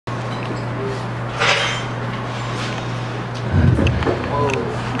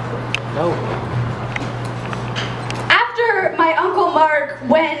No. After my Uncle Mark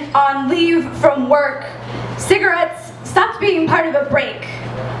went on leave from work, cigarettes stopped being part of a break.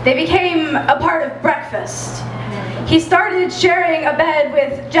 They became a part of breakfast. He started sharing a bed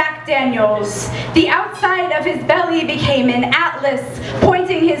with Jack Daniels. The outside of his belly became an atlas,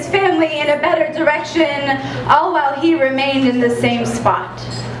 pointing his family in a better direction, all while he remained in the same spot.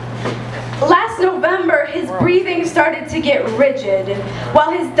 Last November, his breathing started to get rigid.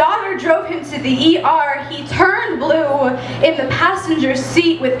 While his daughter drove him to the ER, he turned blue in the passenger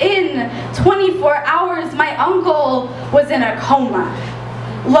seat. Within 24 hours, my uncle was in a coma.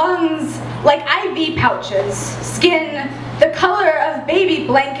 Lungs like IV pouches, skin the color of baby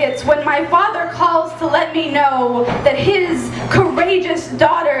blankets. When my father calls to let me know that his courageous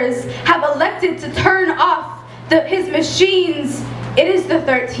daughters have elected to turn off his machines, it is the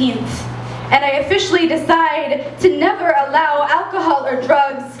 13th. And I officially decide to never allow alcohol or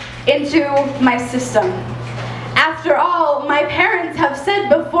drugs into my system. After all, my parents have said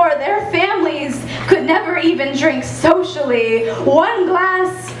before their families could never even drink socially. One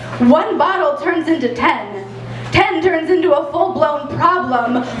glass, one bottle turns into 10. 10 turns into a full-blown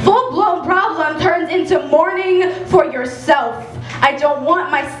problem. Full-blown problem turns into mourning for yourself. I don't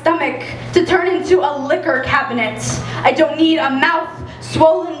want my stomach to turn into a liquor cabinet. I don't need a mouth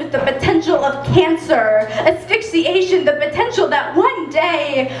swollen with the potential of cancer, asphyxiation, the potential that one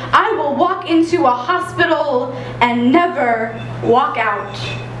day I will walk into a hospital and never walk out.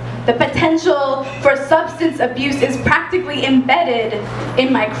 The potential for substance abuse is practically embedded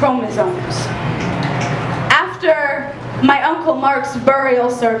in my chromosomes. After my Uncle Mark's burial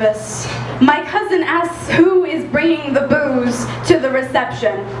service, my cousin asks who is bringing the booze to the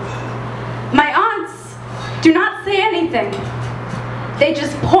reception. My aunts do not say anything. They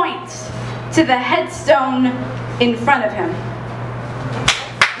just point to the headstone in front of him.